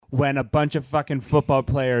when a bunch of fucking football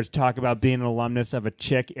players talk about being an alumnus of a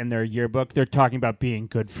chick in their yearbook, they're talking about being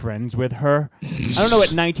good friends with her. I don't know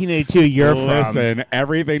what 1982 you're from. Listen,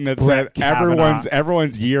 everything that said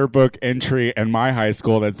everyone's yearbook entry in my high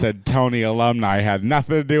school that said Tony alumni had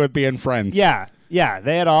nothing to do with being friends. Yeah,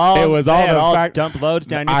 they had all. It was all the fact. Dump loads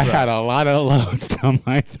down your throat. I had a lot of loads down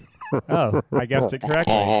my throat. Oh, I guessed it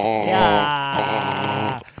correctly.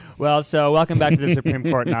 Yeah. Well, so welcome back to the Supreme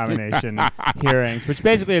Court nomination hearings, which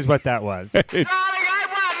basically is what that was. Darling, I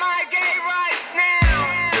want my gay rights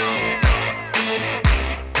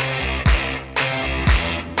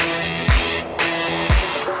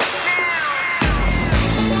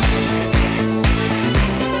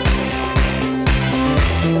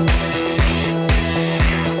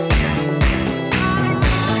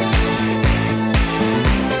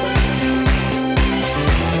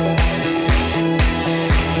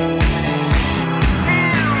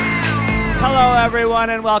Hello, everyone,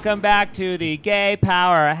 and welcome back to the Gay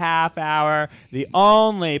Power Half Hour, the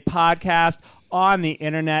only podcast on the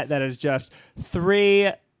internet that is just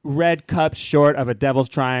 3 red cups short of a devil's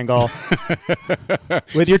triangle.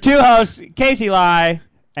 With your 2 hosts, Casey Lai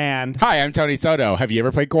and... Hi, I'm Tony Soto. Have you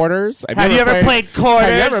ever played quarters? Have you ever played quarters?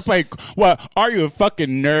 Have you ever played... What? Are you a fucking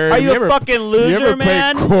nerd? Are you a fucking loser,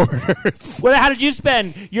 man? You ever played quarters? Well, how did you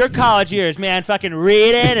spend your college years, man? Fucking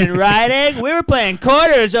reading and writing? We were playing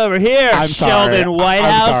quarters over here, Sheldon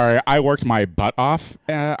Whitehouse. I'm sorry. I worked my butt off.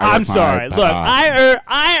 I'm sorry. Look,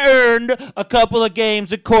 I earned a couple of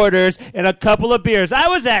games of quarters and a couple of beers. I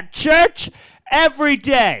was at church every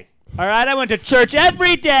day. All right, I went to church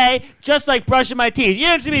every day, just like brushing my teeth. You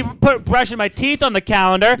didn't see me brushing my teeth on the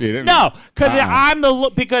calendar. No,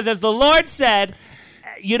 because as the Lord said,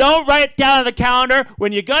 you don't write down on the calendar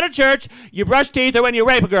when you go to church, you brush teeth, or when you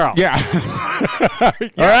rape a girl. Yeah. All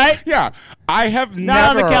right? Yeah. I have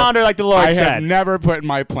Not on the calendar like the Lord said. I have never put in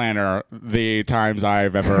my planner the times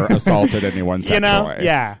I've ever assaulted anyone sexually.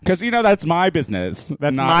 Yeah. Because, that's my business.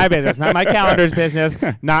 That's my business. Not my calendar's business.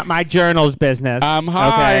 Not my journal's business.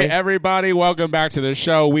 Hi, everybody. Welcome back to the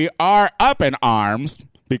show. We are up in arms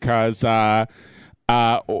because...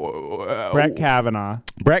 Brett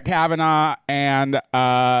Kavanaugh and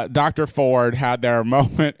Dr. Ford had their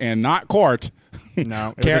moment in not court.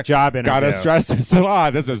 No, it was a job interview. Gotta stress this a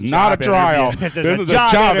lot. This is not a trial. This is a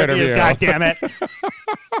job interview. God damn it!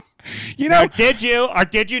 Now, did you or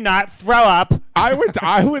did you not throw up? I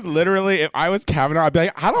would literally, if I was Kavanaugh, I'd be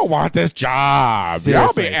like, I don't want this job.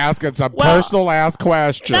 I'll be asking some personal ass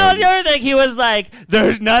questions. No, the other thing, he was like,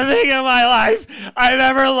 there's nothing in my life I've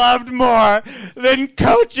ever loved more than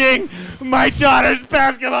coaching my daughter's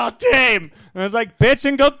basketball team. And I was like, bitch,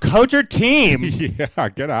 and go coach your team. Yeah,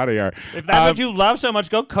 get out of here. If that's what you love so much,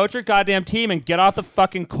 go coach your goddamn team and get off the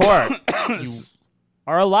fucking court. You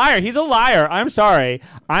are a liar. He's a liar. I'm sorry.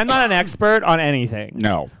 I'm not an expert on anything.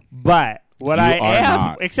 No. But what I am,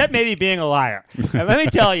 not. except maybe being a liar. And let me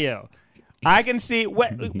tell you, I can see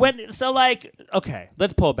when okay,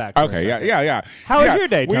 let's pull it back. Okay, yeah. How was your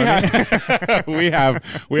day, Tony? We have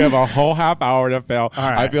a whole half hour to fill. All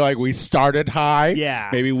right. I feel like we started high. Yeah.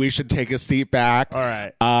 Maybe we should take a seat back. All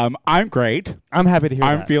right. I'm great. I'm happy to hear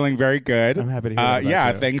that. I'm feeling very good. I'm happy to hear that.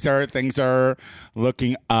 Yeah, too. things are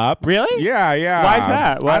looking up. Really? Yeah. Why is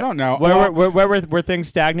that? I don't know. Where were things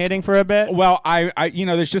stagnating for a bit? Well, I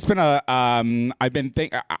there's just been I'm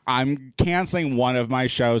canceling one of my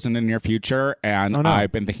shows in the near future, and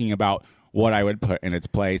I've been thinking about what I would put in its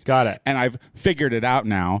place. Got it. And I've figured it out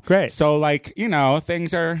now. Great. So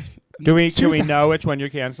things are. Do we know which one you're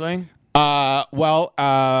canceling?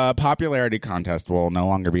 Popularity contest will no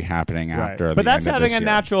longer be happening after. But that's the end having of this a year.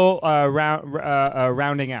 natural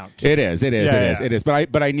rounding out. It is.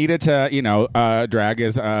 But I needed to, drag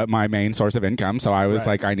is my main source of income. So I was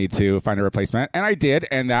like, I need to find a replacement, and I did,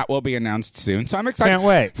 and that will be announced soon. So I'm excited. Can't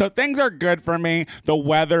wait. So things are good for me. The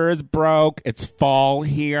weather is broke. It's fall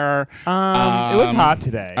here. It was hot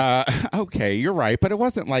today. Okay, you're right, but it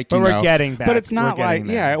wasn't like we're getting back. But it's not like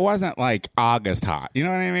there. it wasn't like August hot. You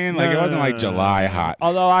know what I mean? Like it wasn't like July hot.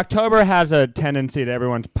 Although October has a tendency to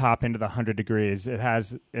everyone's pop into the 100 degrees. It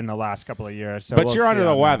has in the last couple of years. So but you're under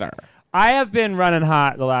the weather. I have been running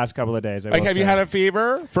hot the last couple of days. Have you had a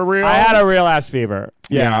fever for real? I had a real ass fever.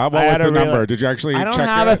 Yeah. What was the number? Did you actually check it? I don't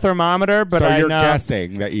have a thermometer, but I know. So you're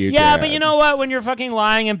guessing that you did. Yeah, but you know what? When you're fucking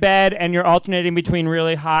lying in bed and you're alternating between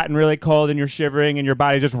really hot and really cold and you're shivering and your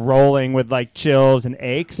body's just rolling with like chills and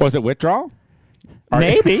aches. Was it withdrawal?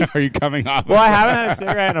 Maybe. Are you coming off? Well, I haven't had a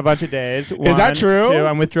cigarette in a bunch of days. One, Is that true? Two,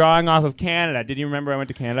 I'm withdrawing off of Canada. Did you remember I went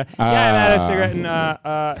to Canada? Yeah, I haven't had a cigarette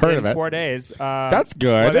in 4 days. That's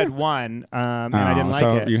good. I had one, and I didn't like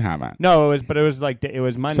so it. you haven't. No, it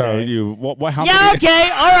was Monday. So you what? How yeah, many okay,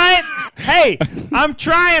 all right. Hey, I'm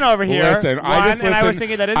trying over here. Listen, I was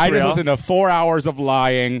thinking that it's real. just listened to 4 hours of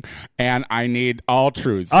lying, and I need all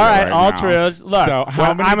truths. All right, all now. truths. Look, so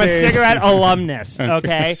I'm a cigarette alumnus,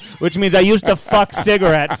 okay? Which means I used to fuck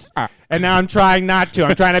cigarettes, and now I'm trying not to.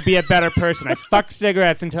 I'm trying to be a better person. I fucked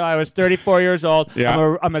cigarettes until I was 34 years old.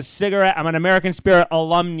 Yeah. I'm an American Spirit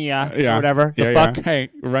alumnia, or whatever. The fuck. Yeah. Hey,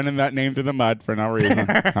 running that name through the mud for no reason.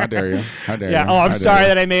 How dare you? How dare you? Yeah. Oh, I'm sorry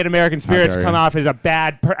that I made American Spirits dare come you. off as a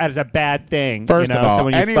bad thing. First of all, so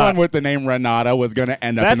when anyone with the name Renata was going to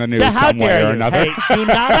end up in the news how some way dare or you. another. Hey,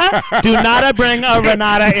 do not bring a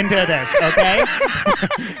Renata into this, okay?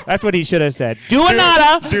 That's what he should have said. Bring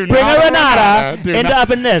a Renata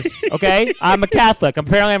up in this, okay? I'm a Catholic.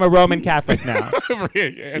 Apparently, I'm a Roman Catholic now.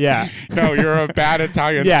 Yeah. No, you're a bad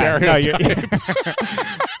Italian stereotype.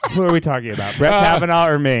 Who are we talking about? Brett Kavanaugh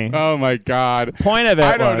or me? Oh my God. Point of it.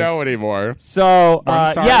 I don't know anymore. So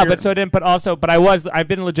sorry, I've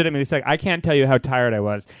been legitimately sick. I can't tell you how tired I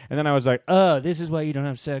was. And then I was like, oh, this is why you don't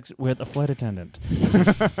have sex with a flight attendant.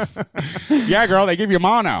 Yeah, girl, they give you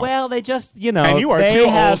mono. Well, they just, and you are they too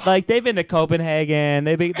have, old. like, they've been to Copenhagen.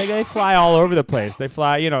 They fly all over the place. They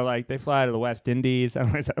fly, they fly to the West Indies. I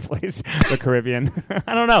don't know, is that a place? The Caribbean.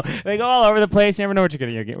 I don't know. They go all over the place. You never know what you're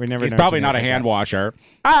going to get. We never. He's know probably not a hand washer.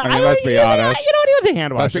 I mean, I let's be honest. You know what? He was a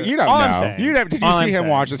hand washer. You don't all know. Did you see him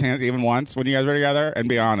wash his saying. hands even once when you guys were together? And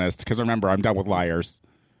be honest, because remember, I'm done with liars.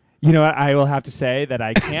 You know what? I will have to say that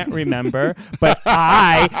I can't remember, but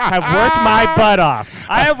I have worked my butt off.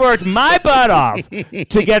 I have worked my butt off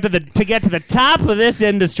to get to the top of this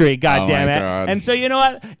industry. God damn it! God. And so you know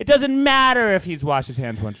what? It doesn't matter if he's washed his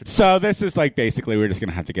hands once or twice. So this is like basically we're just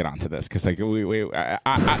gonna have to get onto this because like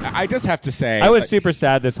I just have to say I was super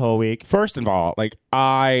sad this whole week. First of all, like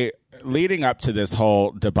leading up to this whole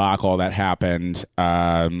debacle that happened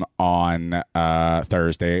on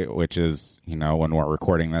Thursday, which is, when we're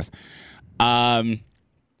recording this, that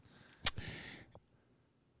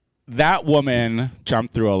woman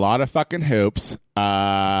jumped through a lot of fucking hoops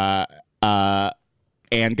and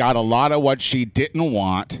got a lot of what she didn't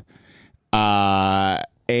want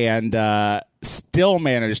and still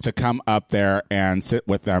managed to come up there and sit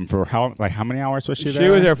with them for how many hours was she there? She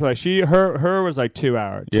was there for her was like 2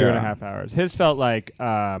 hours, 2.5 hours. His felt like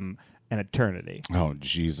an eternity. Oh,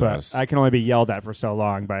 Jesus. But I can only be yelled at for so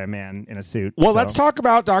long by a man in a suit. Well, let's talk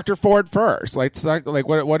about Dr. Ford first. Like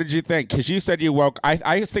what did you think? Because you said you woke.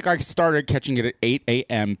 I think I started catching it at 8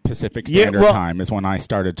 a.m. Pacific Standard Time is when I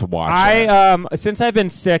started to watch it. Since I've been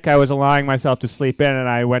sick, I was allowing myself to sleep in, and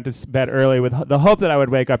I went to bed early with the hope that I would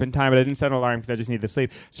wake up in time, but I didn't set an alarm because I just needed to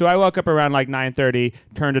sleep. So I woke up around like 9:30,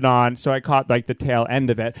 turned it on, so I caught like the tail end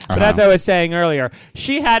of it. But as I was saying earlier,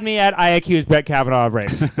 she had me at I accused Brett Kavanaugh of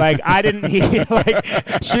rape. Like I didn't need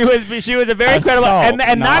she was a very credible,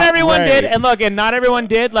 and not everyone did. And look, and not everyone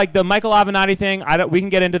did. Like the Michael Avenatti thing, we can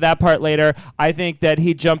get into that part later. I think that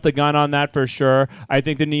he jumped the gun on that for sure. I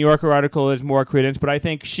think the New Yorker article is more credence, but I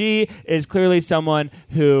think she is clearly someone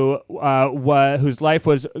who whose life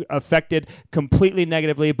was affected completely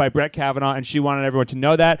negatively by Brett Kavanaugh, and she wanted everyone to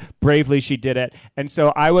know that. Bravely, she did it, and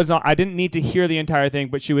so I didn't need to hear the entire thing,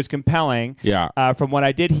 but she was compelling. From what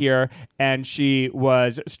I did hear, and she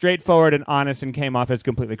was straightforward and honest and came off as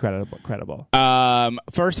completely credible.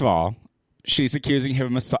 First of all, she's accusing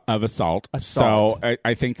him of assault. So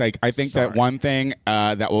I think that one thing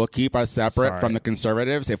that will keep us separate from the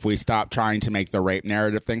conservatives if we stop trying to make the rape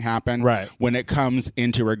narrative thing happen when it comes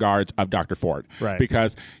into regards of Dr. Ford.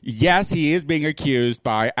 Because yes, he is being accused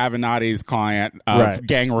by Avenatti's client of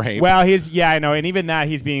gang rape. Well, I know, and even that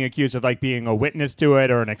he's being accused of like being a witness to it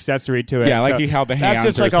or an accessory to it. Yeah, like he held the hands. That's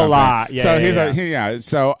just like something. a lot. Yeah, so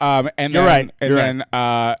So and you're then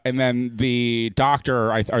right. And then the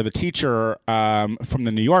doctor or the teacher from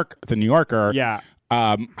the New Yorker.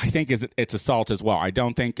 I think it's assault as well. I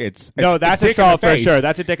don't think it's that's assault for sure.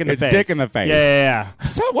 That's a dick in the face. It's dick in the face. Yeah.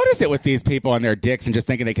 So what is it with these people and their dicks and just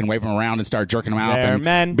thinking they can wave them around and start jerking them out and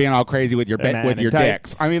men. being all crazy with your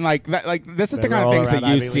dicks? I mean, this is the kind of things that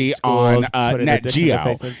you see on Net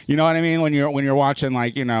Geo. You know what I mean? When you're watching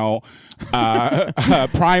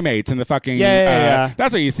primates and the fucking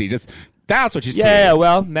that's what you see. Just That's what you see. Yeah,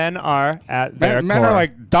 well, men are at their men core. are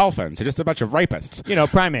like dolphins. They're just a bunch of rapists.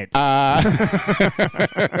 Primates. I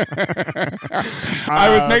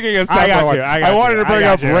was making a I got one. you. I wanted to bring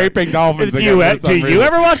up raping dolphins again. Do you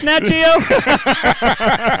ever watch Nat Geo?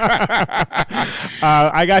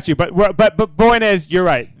 I got you. But point is, you're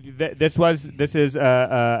right. This is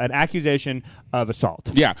an accusation of assault.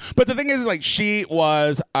 Yeah, but the thing is, like, she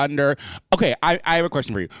was under. Okay, I have a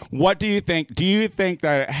question for you. What do you think? Do you think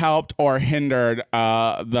that it helped or hindered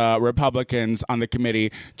the Republicans on the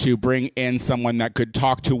committee to bring in someone that could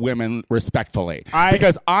talk to women respectfully?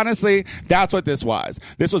 Because honestly, that's what this was.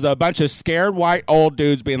 This was a bunch of scared white old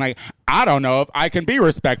dudes being like, I don't know if I can be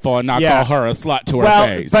respectful and not call her a slut to her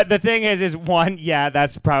face. But the thing is one,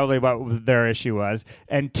 that's probably what their issue was,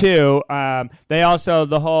 and two, they also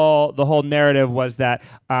the whole narrative was that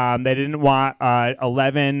they didn't want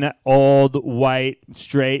 11 old white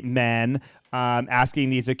straight men asking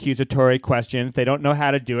these accusatory questions. They don't know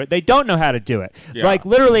how to do it. They don't know how to do it. Yeah. Like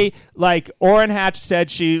literally, like Orrin Hatch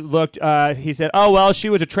said, she looked. He said, "Oh well, she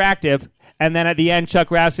was attractive." And then at the end, Chuck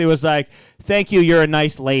Grassley was like, "Thank you, you're a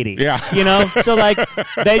nice lady." Yeah. So like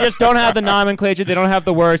they just don't have the nomenclature, they don't have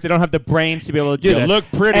the words, they don't have the brains to be able to do this. You look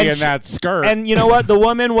pretty in that skirt. And you know what? The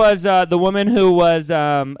woman who was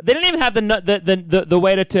they didn't even have the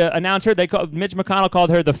way to announce her. Mitch McConnell called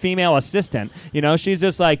her the female assistant. She's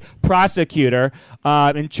this like prosecutor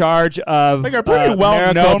in charge of like a pretty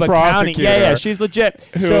well-known prosecutor. County. Yeah, she's legit.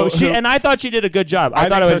 And I thought she did a good job. I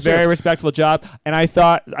thought it was a very respectful job, and I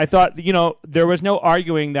thought there was no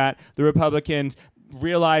arguing that the Republicans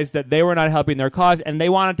realized that they were not helping their cause, and they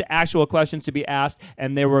wanted actual questions to be asked,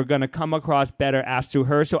 and they were going to come across better asked to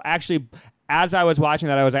her. So actually, as I was watching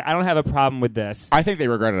that, I was like, I don't have a problem with this. I think they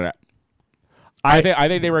regretted it. I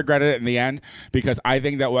think they regretted it in the end, because I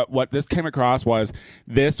think that what this came across was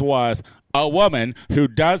a woman who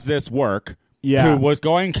does this work. Yeah. Who was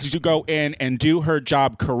going to go in and do her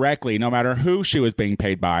job correctly, no matter who she was being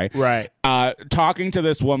paid by. Right. Talking to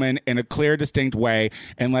this woman in a clear, distinct way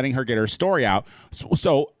and letting her get her story out.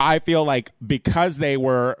 So I feel like because they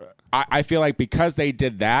were... I feel like because they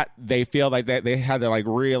did that, they feel like they had to like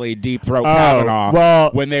really deep throat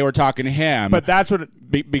Kavanaugh when they were talking to him. But that's what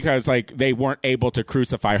because like they weren't able to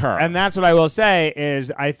crucify her. And that's what I will say is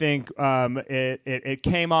I think it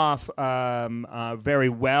came off very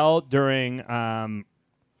well during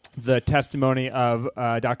the testimony of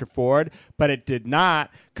Dr. Ford, but it did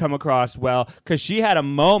not come across well because she had a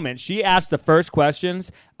moment. She asked the first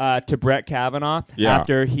questions to Brett Kavanaugh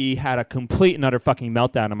after he had a complete and utter fucking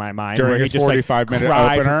meltdown in my mind. During where his he just 45-minute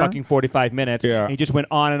cried opener? for fucking 45 minutes. Yeah. And he just went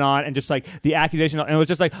on and just like the accusation. And it was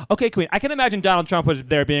just like, okay, Queen, I can imagine Donald Trump was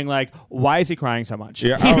there being like, why is he crying so much?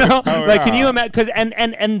 Yeah. Can you imagine? Because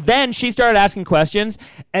and then she started asking questions,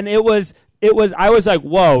 and it was I was like,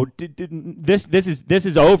 whoa, this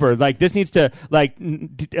is over. Like this needs to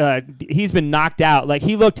he's been knocked out. Like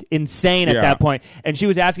he looked insane at that point. And she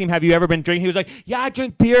was asking him, have you ever been drinking? He was like, yeah, I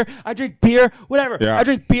drink beer, whatever. Yeah. I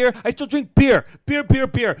drink beer, I still drink beer. You're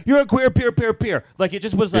a queer, beer. Like it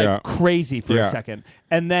just was like crazy for a second.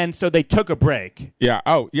 And then so they took a break. Yeah.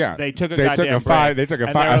 Oh yeah. They took a goddamn break. They took a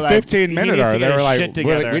 15-minute. They were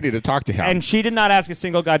like, we need to talk to him. And she did not ask a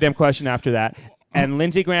single goddamn question after that. And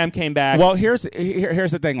Lindsey Graham came back. Well, here's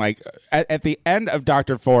the thing. Like at the end of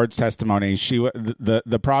Dr. Ford's testimony,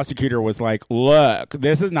 the prosecutor was like, "Look,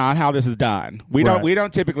 this is not how this is done. We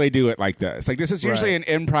don't typically do it like this. Like this is usually an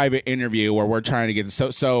in private interview where we're trying to get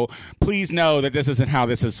so please know that this isn't how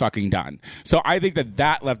this is fucking done." So I think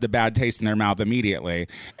that left a bad taste in their mouth immediately.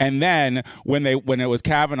 And then when it was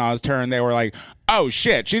Kavanaugh's turn, they were like, oh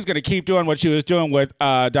shit, she's going to keep doing what she was doing with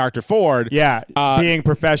Dr. Ford. Yeah, being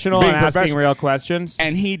professional and asking real questions.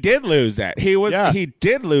 And he did lose it. He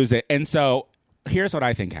did lose it. And so here's what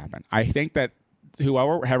I think happened. I think that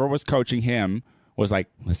whoever was coaching him was like,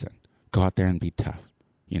 listen, go out there and be tough.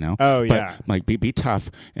 But, like be tough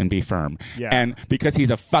and be firm. Yeah. And because he's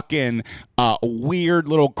a fucking weird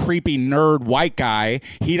little creepy nerd white guy,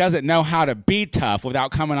 he doesn't know how to be tough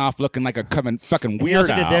without coming off looking like a fucking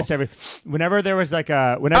weirdo. He also did this whenever there was like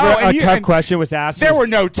a tough question was asked. There were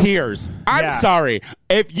no tears. I'm sorry.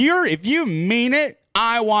 If you mean it,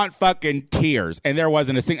 I want fucking tears. And there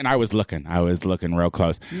wasn't a single. And I was looking real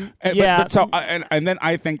close. And then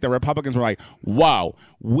I think the Republicans were like, whoa,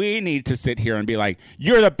 we need to sit here and be like,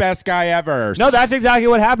 you're the best guy ever. No, that's exactly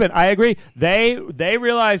what happened. I agree. They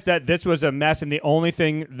realized that this was a mess, and the only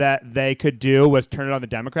thing that they could do was turn it on the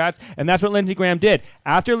Democrats. And that's what Lindsey Graham did.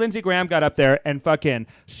 After Lindsey Graham got up there and fucking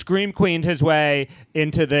scream queened his way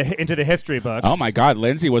into the history books. Oh my God,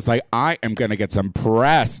 Lindsey was like, I am going to get some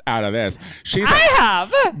press out of this. She's I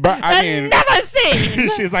have But I mean, never seen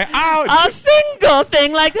she's like, a single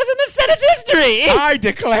thing like this in the Senate's history. I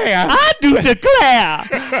declare. I do declare.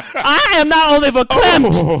 I am not only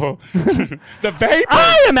verklempt. Oh, the vapor.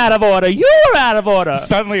 I am out of order. You are out of order.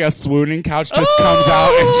 Suddenly, a swooning couch just comes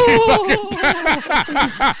out,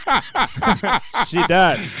 and she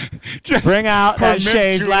does. Bring out her that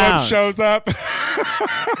chaise lounge. Shows up.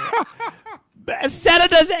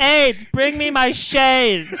 Senator's aides, bring me my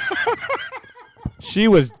chaise. She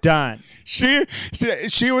was done. She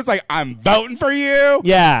was like, I'm voting for you.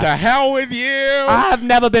 Yeah. To hell with you. I have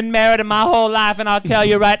never been married in my whole life, and I'll tell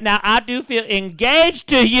you right now, I do feel engaged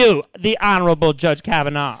to you, the Honorable Judge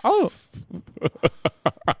Kavanaugh. Oh.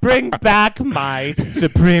 Bring back my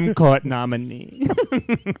Supreme Court nominee.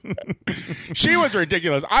 She was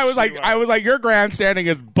ridiculous. I was like, your grandstanding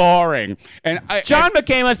is boring. And John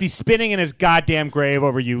McCain must be spinning in his goddamn grave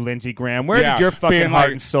over you, Lindsey Graham. Where did your fucking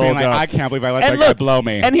heart and soul go? I can't believe I let that guy blow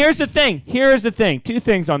me. And here's the thing. Two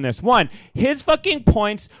things on this. One, his fucking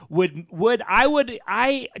points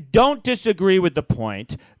I don't disagree with the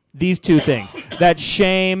point. These two things. That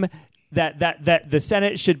shame. That the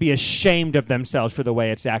Senate should be ashamed of themselves for the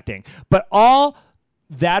way it's acting. But all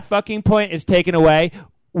that fucking point is taken away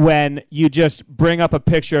when you just bring up a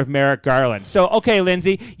picture of Merrick Garland. So, okay,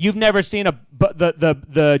 Lindsay, you've never seen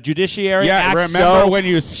the judiciary act remember so when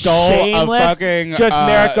you stole shameless? A fucking... Just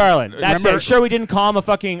Merrick Garland. That's remember, it. Sure, we didn't call him a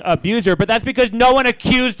fucking abuser, but that's because no one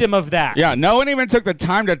accused him of that. Yeah, no one even took the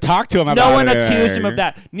time to talk to him about it. No one accused him of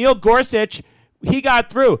that. Neil Gorsuch, he got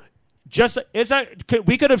through.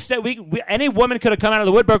 We could have said any woman could have come out of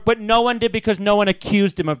the woodwork, but no one did because no one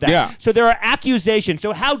accused him of that. Yeah. So there are accusations.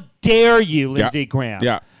 So how dare you, Lindsey Graham?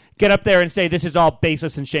 Yeah. Get up there and say this is all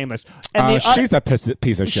baseless and shameless. And she's a piece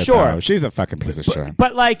of shit. Sure, though. She's a fucking piece of shit.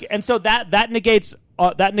 But and so that negates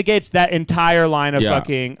that entire line of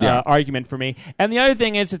fucking argument for me. And the other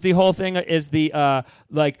thing is that the whole thing is the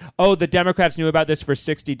the Democrats knew about this for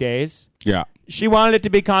 60 days. Yeah. She wanted it to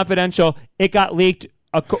be confidential. It got leaked.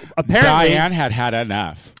 Apparently, Diane had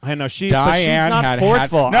enough. I know she's not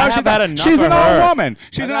forceful. No, she's not. She's an old woman.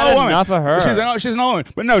 She's an old woman. Enough of her. She's an old woman.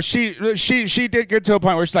 But no, she did get to a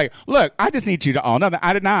point where she's like, "Look, I just need you to all know that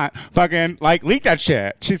I did not fucking leak that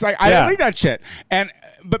shit." She's like, "I didn't leak that shit." And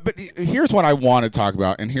but here's what I want to talk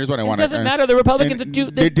about, and here's what I want to. It doesn't matter. The Republicans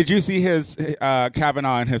do. Did you see his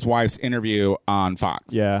Kavanaugh and his wife's interview on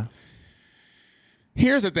Fox? Yeah.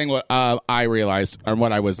 Here's the thing, what I realized, or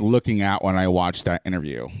what I was looking at when I watched that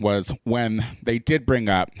interview, was when they did bring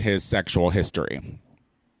up his sexual history.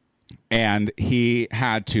 And he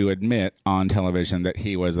had to admit on television that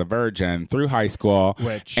he was a virgin through high school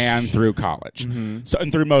and through college. Mm-hmm.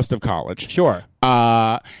 And through most of college. Sure.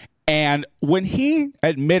 And when he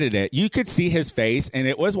admitted it, you could see his face, and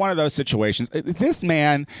it was one of those situations. This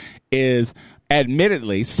man is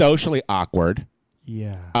admittedly socially awkward.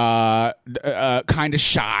 Yeah. Kind of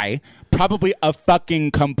shy. Probably a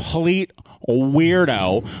fucking complete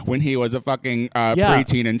weirdo when he was a fucking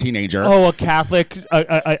preteen and teenager. Oh, a Catholic,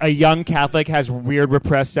 a young Catholic has weird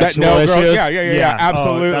repressed sexual issues. Yeah,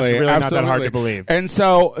 absolutely. Oh, that's really absolutely. not that hard to believe. And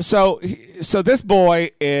so this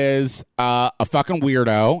boy is a fucking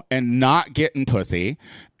weirdo and not getting pussy,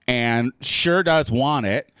 and sure does want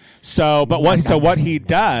it. So, but what he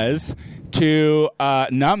does to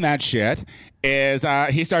numb that shit is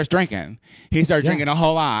he starts drinking. He starts drinking a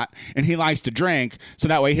whole lot, and he likes to drink, so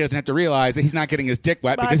that way he doesn't have to realize that he's not getting his dick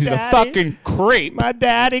wet because he's a fucking creep. My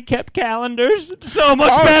daddy kept calendars so much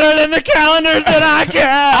better than the calendars that I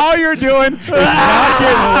kept. All you're doing is not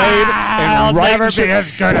getting laid and I'll writing never shit. be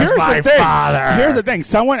as good as my father. Here's the thing.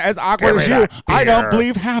 Someone as awkward as you, I don't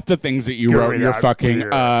believe half the things that you wrote in your fucking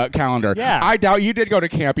calendar. Yeah. I doubt you did go to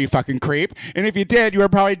camp, you fucking creep. And if you did, you were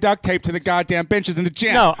probably duct taped to the goddamn benches in the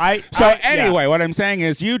gym. No, Anyway, what I'm saying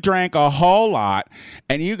is you drank a whole lot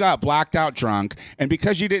and you got blacked out drunk, and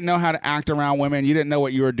because you didn't know how to act around women, you didn't know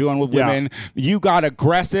what you were doing with women, you got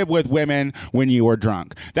aggressive with women when you were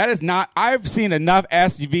drunk. That is not, I've seen enough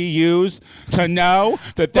SVUs to know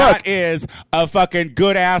that is a fucking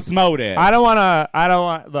good ass motive.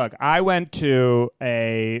 Look, I went to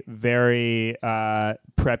a very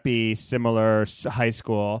preppy, similar high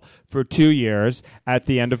school for 2 years at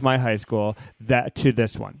the end of my high school to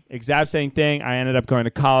this one. Exact same thing. I ended up going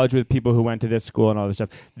to college with people who went to this school and all this stuff.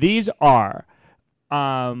 These are,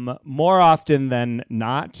 more often than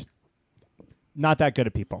not that good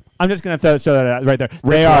at people. I'm just going to throw that out right there.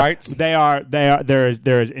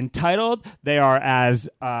 They're as entitled. They are as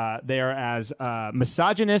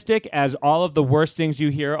misogynistic as all of the worst things you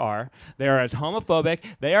hear are. They are as homophobic.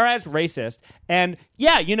 They are as racist. And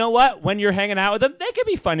yeah, you know what? When you're hanging out with them, they can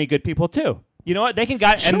be funny, good people too. You know what? They can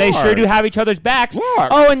and they sure do have each other's backs. Look.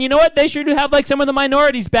 Oh, and you know what? They sure do have like some of the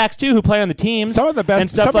minorities' backs too, who play on the teams. Some of the best, and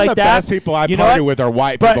stuff some like of the that. best people I party with are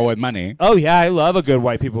white people with money. Oh yeah, I love a good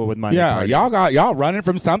white people with money. Yeah, party. y'all running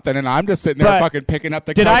from something, and I'm just sitting there fucking picking up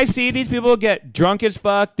the. Did I see these people get drunk as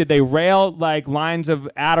fuck? Did they rail like lines of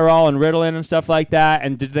Adderall and Ritalin and stuff like that?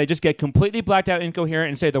 And did they just get completely blacked out, incoherent,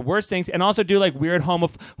 and say the worst things, and also do like weird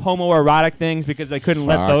homoerotic things because they couldn't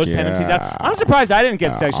let those tendencies out? I'm surprised I didn't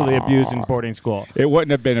get sexually abused in boarding school. It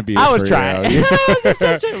wouldn't have been abuse. I was for trying. You. I was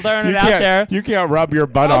just learning it out there. You can't rub your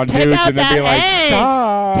butt on dudes and then be like,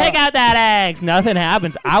 stop. Take out that eggs. Nothing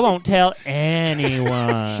happens. I won't tell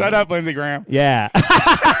anyone. Shut up, Lindsey Graham. Yeah.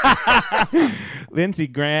 Lindsey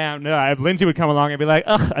Graham. No, Lindsey would come along and be like,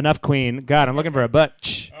 ugh, enough queen. God, I'm looking for a butt.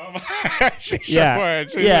 She sure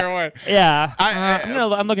would. She sure would. Yeah.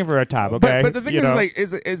 I'm looking for a top, okay? But the thing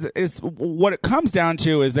is what it comes down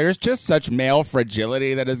to is there's just such male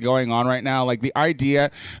fragility that is going on right now. Like the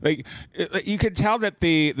idea, like you can tell that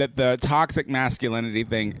the toxic masculinity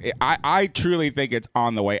thing, I truly think it's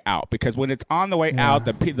on the way out, because when it's on the way out,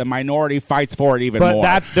 the minority fights for it even more.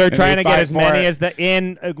 But they're trying to get as many as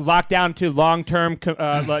locked down to long-term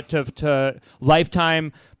to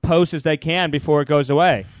lifetime posts as they can before it goes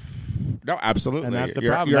away. No, absolutely. And that's the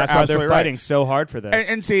problem. That's why they're fighting so hard for this.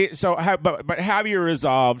 And see, so but have you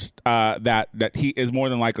resolved that he is more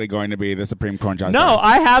than likely going to be the Supreme Court justice? No,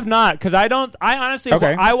 I have not, because I honestly,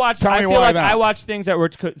 okay. I watched things that were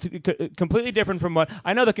completely different from what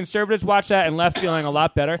I know. The conservatives watched that and left feeling a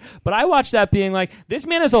lot better, but I watched that being like, this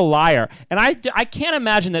man is a liar, and I can't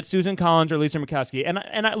imagine that Susan Collins or Lisa Murkowski,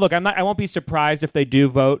 and I won't be surprised if they do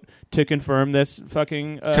vote to confirm this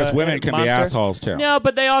fucking because women can be assholes too. No,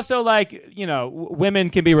 but they also women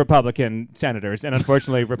can be Republican senators, and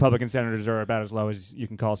unfortunately, Republican senators are about as low as you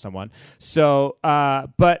can call someone. So,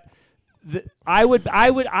 but I bet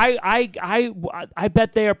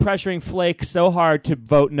they are pressuring Flake so hard to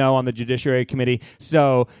vote no on the Judiciary Committee,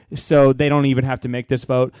 so they don't even have to make this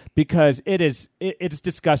vote, because it's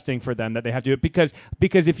disgusting for them that they have to do it, because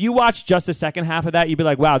if you watch just the second half of that, you'd be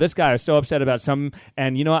like, wow, this guy is so upset about something,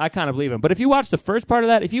 and you know what, I kind of believe him. But if you watch the first part of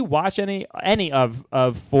that, if you watch any of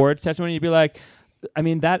Ford's testimony, you'd be like, I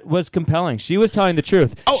mean, that was compelling. She was telling the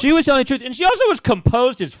truth. Oh. She was telling the truth, and she also was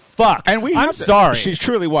composed as fuck. And sorry. She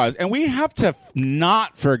truly was. And we have to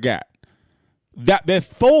not forget that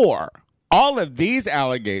before all of these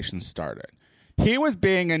allegations started, he was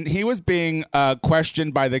being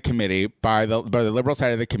questioned by the committee, by the liberal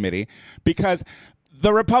side of the committee, because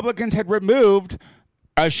the Republicans had removed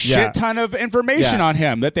a shit ton of information on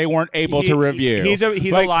him that they weren't able to review. He's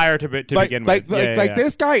a liar to begin with.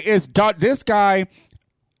 This guy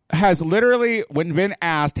has literally, when been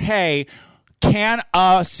asked, hey, can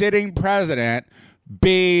a sitting president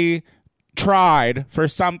be tried for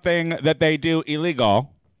something that they do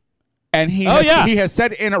illegal? And he has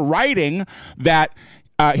said in a writing that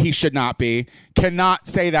he should not be, cannot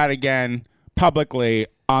say that again publicly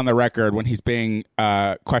on the record when he's being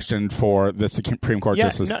questioned for the Supreme Court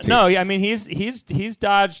justice. I mean, he's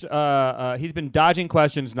dodged. He's been dodging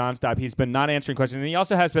questions nonstop. He's been not answering questions, and he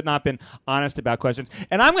also has not been honest about questions.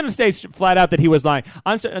 And I'm going to say flat out that he was lying.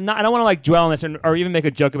 I don't want to dwell on this or even make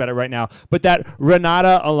a joke about it right now. But that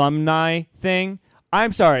Renata alumni thing.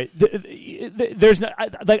 I'm sorry. There's no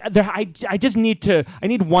I just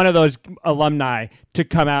need one of those alumni to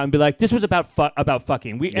come out and be like, this was about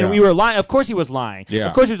fucking. And we were lying. Of course he was lying. Yeah.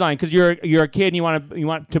 Of course he was lying, because you're a kid and you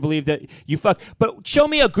want to believe that you fuck. But show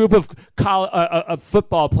me a group of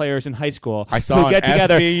football players in high school who get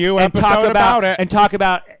together and talk about it and talk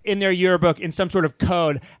about in their yearbook in some sort of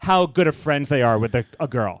code how good of friends they are with a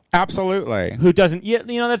girl. Absolutely. Who doesn't?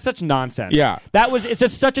 That's such nonsense. Yeah. It's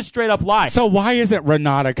just such a straight up lie. So why isn't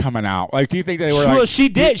Renata coming out? Like, do you think they were? Well, she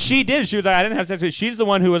did. She was like, I didn't have sex with her. She's the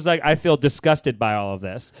one who was like, I feel disgusted by all of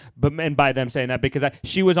this, and by them saying that, because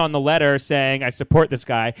she was on the letter saying I support this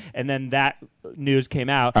guy, and then that news came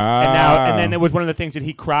out, and then it was one of the things that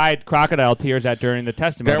he cried crocodile tears at during the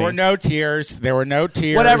testimony. There were no tears.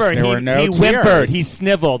 Whatever. He whimpered. He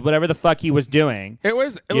sniveled. Whatever the fuck he was doing. It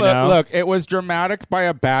was look. It was dramatics by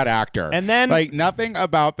a bad actor. And then nothing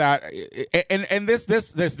about that. And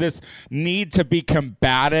this need to be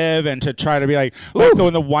combative and to try to be like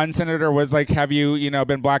when the one senator was like, "Have you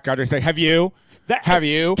been blacked out?" He's like, "Have you?" Have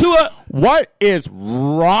you? What is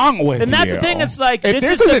wrong with you? And that's the thing. It's like, if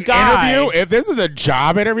this is an interview, if this is a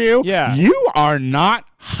job interview, you are not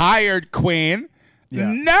hired, Queen.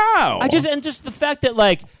 Yeah. No. Just the fact that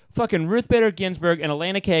fucking Ruth Bader Ginsburg and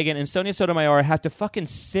Elena Kagan and Sonia Sotomayor have to fucking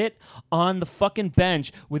sit on the fucking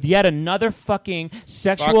bench with yet another fucking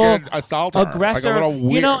sexual fucking assaulter, aggressor, like a little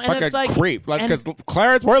weird, and fucking it's like creep. Because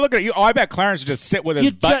Clarence, we're looking at you. Oh, I bet Clarence would just sit with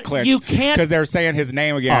his butt clicked. You can't, because they're saying his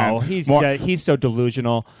name again. Oh, he's so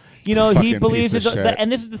delusional. He believes his,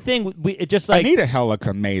 and this is the thing. It just like Anita Hill looks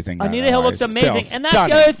amazing. Anita Hill looks amazing, and that's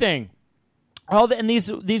the other thing. And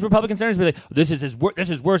these Republican senators be like, this is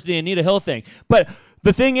worse than the Anita Hill thing. But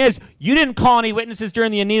the thing is, you didn't call any witnesses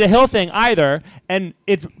during the Anita Hill thing either, and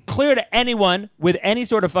it's clear to anyone with any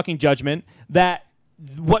sort of fucking judgment that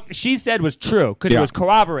what she said was true because it was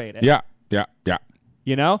corroborated. Yeah.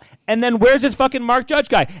 You know? And then where's this fucking Mark Judge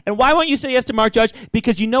guy? And why won't you say yes to Mark Judge?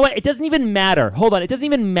 Because you know what? It doesn't even matter. Hold on. It doesn't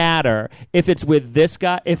even matter if it's with this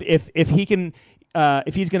guy, if he can,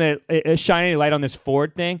 if he's going to shine any light on this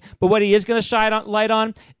Ford thing. But what he is going to shine light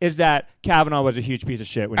on is that Kavanaugh was a huge piece of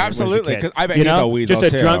shit when he was a kid. Because I bet he's a weasel,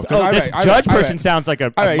 just a drunk. too. This judge person sounds like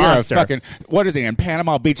a monster. You're a fucking, what is he, in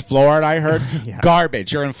Panama Beach, Florida, I heard?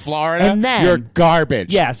 Garbage. You're in Florida, and then, you're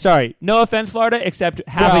garbage. Yeah, sorry. No offense, Florida, except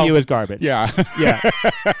half of you is garbage. Yeah. Yeah.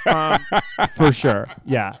 For sure.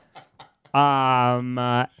 Yeah.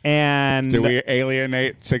 And... Did we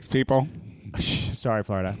alienate 6 people? Sorry,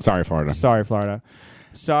 Florida. Sorry, Florida. Sorry, Florida.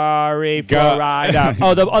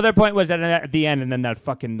 Oh, the other point was that at the end, and then that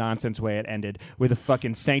fucking nonsense way it ended with a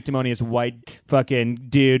fucking sanctimonious white fucking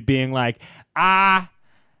dude being like, I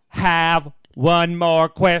have one more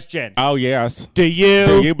question. Oh, yes. Do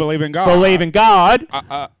you believe in God? Believe in God?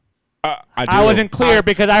 I wasn't clear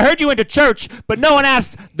because I heard you went to church, but no one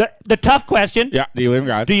asked the tough question. Yeah, do you believe in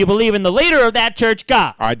God? Do you believe in the leader of that church,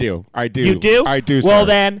 God? I do. You do? I do, Well, sir.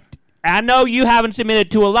 then... I know you haven't submitted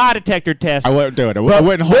to a lie detector test. I wouldn't do it. I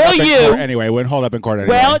wouldn't hold up in court anyway. Wouldn't hold up in court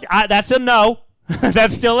anyway. Well, that's a no.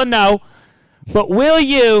 That's still a no. But will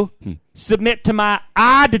you submit to my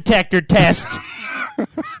eye detector test?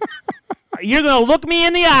 You're going to look me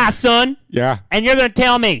in the eye, son. Yeah. And you're going to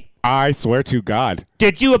tell me. I swear to God.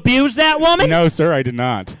 Did you abuse that woman? No, sir, I did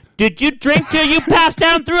not. Did you drink till you passed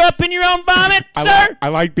out and threw up in your own vomit, sir? I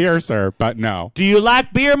like beer, sir, but no. Do you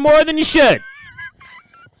like beer more than you should?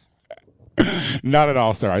 Not at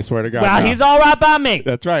all, sir. I swear to God. Well, no. he's all right by me.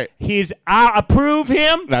 That's right. I approve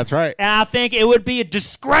him. That's right. And I think it would be a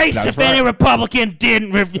disgrace That's if right. any Republican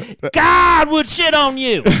didn't review. God would shit on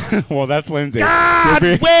you. Well, that's Lindsay. God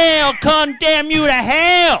will condemn you to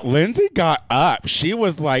hell. Lindsay got up. She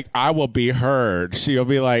was like, I will be heard. She'll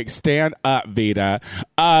be like, stand up, Vita.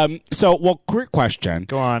 Quick question.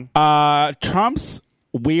 Go on. Trump's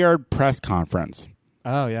weird press conference.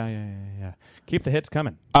 Oh, yeah. Keep the hits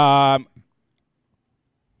coming.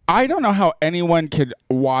 I don't know how anyone could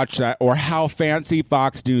watch that or how fancy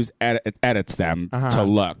Fox News edits them to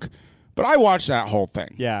look. But I watched that whole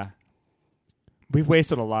thing. Yeah. We've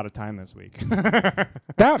wasted a lot of time this week.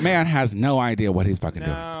 That man has no idea what he's fucking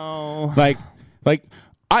doing.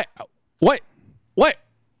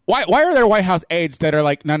 Why are there White House aides that are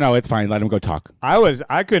like, no, it's fine, let him go talk?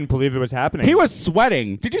 I couldn't believe it was happening. He was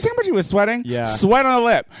sweating. Did you see how much he was sweating? Yeah. Sweat on the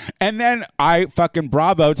lip. And then I fucking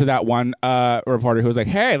bravo to that one reporter who was like,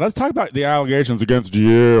 hey, let's talk about the allegations against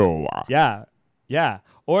you. Yeah.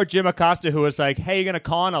 Or Jim Acosta, who was like, hey, you going to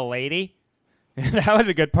call on a lady? That was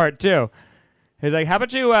a good part, too. He's like, how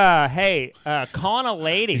about you, call on a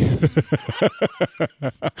lady?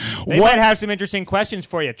 They might have some interesting questions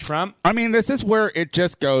for you, Trump. I mean, this is where it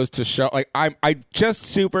just goes to show, like, I'm just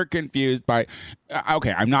super confused by,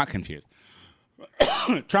 okay, I'm not confused.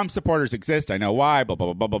 Trump supporters exist. I know why, blah,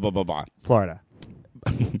 blah, blah, blah, blah, blah, blah. Florida.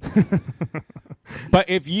 But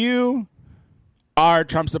if you are a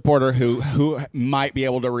Trump supporter who might be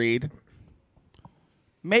able to read,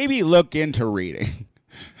 maybe look into reading.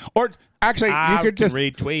 Or... Actually, you could just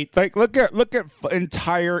read tweets. Like look at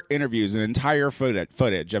entire interviews and entire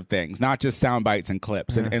footage of things, not just sound bites and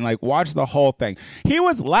clips, and like watch the whole thing. He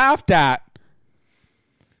was laughed at.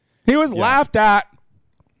 Laughed at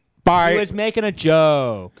by. He was making a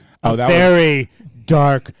joke. Oh, that very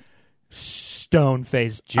dark,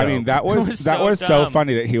 stone-faced joke. I mean, that was so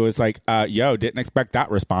funny that he was like, "Yo, didn't expect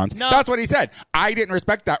that response." No. That's what he said. I didn't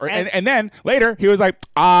respect that, and then later he was like,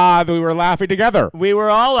 we were laughing together. We were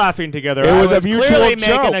all laughing together. It was a mutual clearly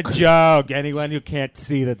joke. Making a joke. Anyone who can't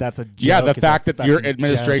see that's a joke. Yeah, the fact that your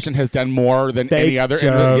administration has done more than any other.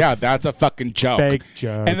 Yeah, that's a fucking joke. Fake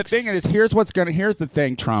jokes. And the thing is, here's the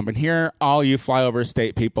thing, Trump, and here all you flyover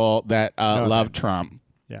state people that love Trump.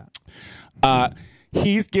 Yeah.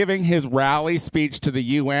 He's giving his rally speech to the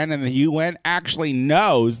UN, and the UN actually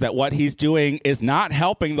knows that what he's doing is not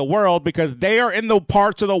helping the world because they are in the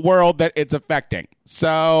parts of the world that it's affecting.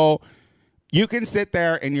 So You can sit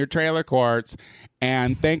there in your trailer courts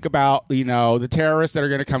and think about, the terrorists that are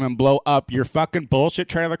going to come and blow up your fucking bullshit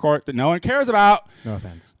trailer court that no one cares about. No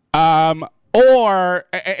offense. Or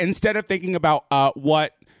instead of thinking about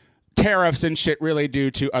what tariffs and shit really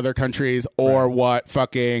do to other countries, or what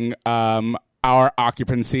fucking our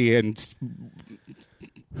occupancy and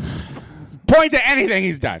point to anything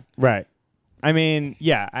he's done. Right. I mean,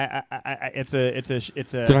 yeah, it's a.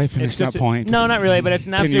 Did I finish that point? No, not really. But it's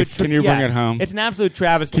an absolute. Can you bring it home? It's an absolute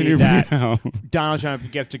travesty that Donald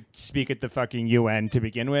Trump gets to speak at the fucking UN to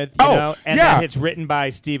begin with. You know? And then it's written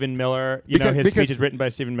by Stephen Miller. His speech is written by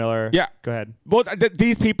Stephen Miller. Yeah, go ahead. Well,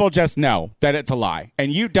 these people just know that it's a lie,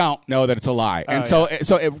 and you don't know that it's a lie, and so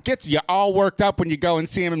it gets you all worked up when you go and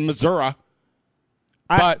see him in Missouri.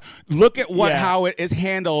 But look at how it is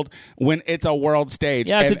handled when it's a world stage.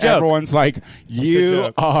 Yeah, it's and a joke. Everyone's like,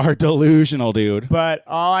 you are delusional, dude. But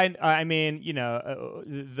I mean,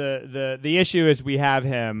 the issue is we have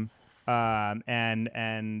him, and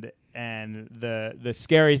the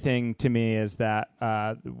scary thing to me is that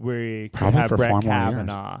we could have Brett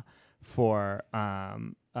Kavanaugh for a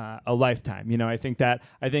lifetime. I think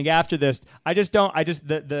after this,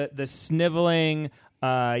 the sniveling,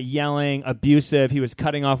 yelling, abusive. He was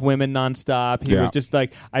cutting off women nonstop. He was just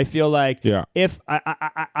like, I feel like if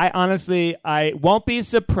I honestly, I won't be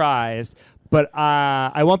surprised, but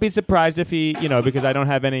I won't be surprised if he, because I don't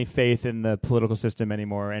have any faith in the political system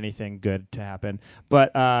anymore or anything good to happen.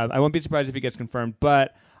 But I won't be surprised if he gets confirmed.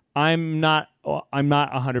 But I'm not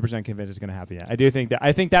 100% convinced it's going to happen yet.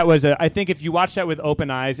 I think if you watch that with open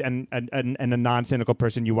eyes and a non-cynical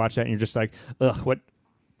person, you watch that and you're just like, ugh,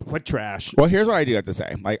 what trash. Well, here's what I do have to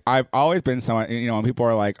say. Like, I've always been someone, when people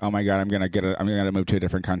are like, oh my God, I'm going to move to a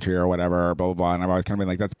different country or whatever, blah, blah, blah. And I've always kind of been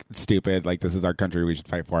like, that's stupid. Like, this is our country. We should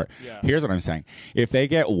fight for it. Yeah. Here's what I'm saying. If they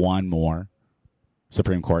get one more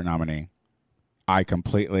Supreme Court nominee, I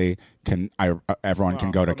completely everyone can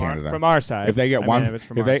go to Canada. From our side. If they get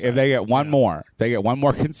if they get one more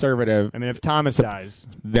conservative. I mean, if Thomas dies,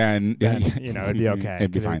 then it'd be okay.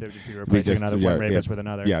 It'd be fine. They'd be replacing another one rapist with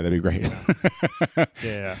another. Yeah, that'd be great.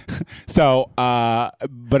 Yeah. So, but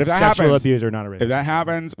if that happens, sexual abuser, not a rapist. If that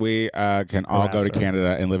happens, we can all go to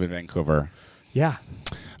Canada and live in Vancouver. Yeah.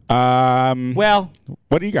 Well,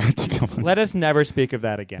 what do you got going on? Let us never speak of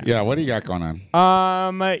that again. Yeah, what do you got going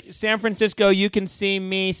on? San Francisco, you can see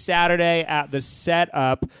me Saturday at the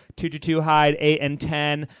Setup, 222 Hyde, 8 and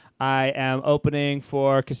 10. I am opening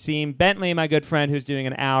for Kasim Bentley, my good friend, who's doing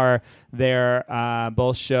an hour there,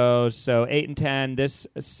 both shows. So 8 and 10 this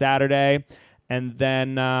Saturday. And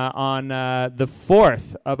then on the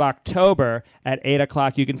 4th of October at 8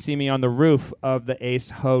 o'clock, you can see me on the roof of the Ace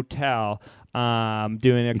Hotel.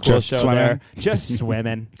 Doing a cool show there. Just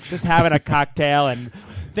swimming. Just having a cocktail and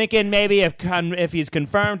thinking maybe if he's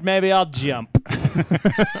confirmed, maybe I'll jump.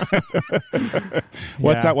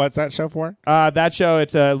 What's that show for? That show,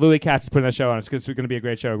 it's Louis Katz is putting that show on. It's going to be a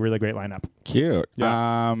great show, really great lineup. Cute.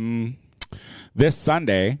 Yeah. This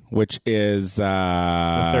Sunday, which is the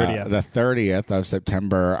 30th of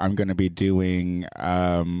September, I'm going to be doing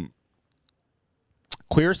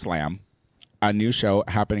Queer Slam, a new show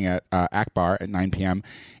happening at Akbar at 9 p.m.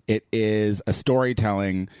 It is a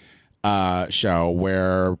storytelling show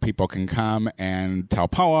where people can come and tell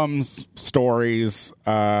poems, stories,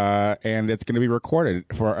 and it's going to be recorded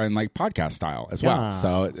in like podcast style as well.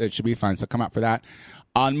 So it should be fun. So come out for that.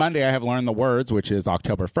 On Monday, I have Learn the Words, which is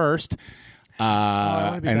October 1st.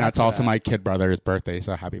 And that's also my kid brother's birthday,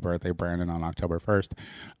 so happy birthday, Brandon, on October 1st.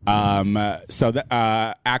 So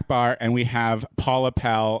Akbar, and we have Paula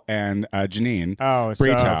Pell and Janine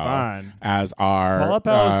Brito so fun. As our... Paula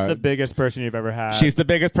Pell is the biggest person you've ever had. She's the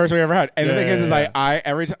biggest person we've ever had. And the thing is like,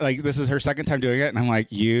 every time, like, this is her second time doing it, and I'm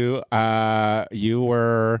like, you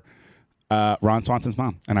were... Ron Swanson's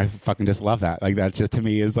mom, and I fucking just love that. Like, that just to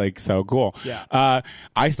me is like so cool. Yeah.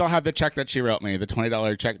 I still have the check that she wrote me, the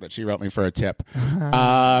 $20 check that she wrote me for a tip.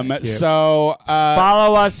 So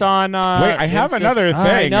follow us on. Wait, I have another thing.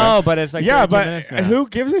 I know, but it's like but who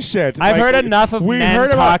gives a shit? I've heard enough of men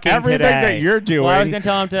heard about talking everything today. that you're doing. Well, I was gonna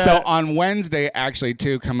tell him to. So on Wednesday, actually,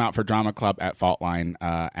 too, come out for Drama Club at Fault Line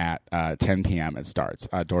at 10 p.m. It starts.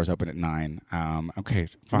 Doors open at 9. Okay,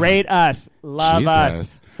 fine. Rate us, love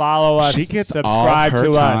us, follow us. She gets subscribe all her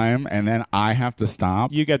to time, us. And then I have to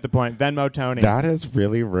stop. You get the point. Venmo Tony. That is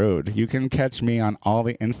really rude. You can catch me on all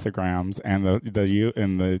the Instagrams and the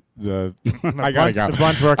I gotta go. The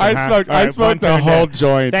blunt's working. I smoked the whole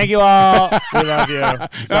joint. Thank you all. We love you.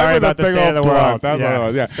 Sorry about the state of the world. That's what it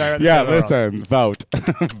was. Yeah. Listen. Vote.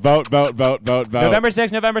 Vote. November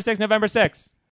 6th. November 6th. November 6th.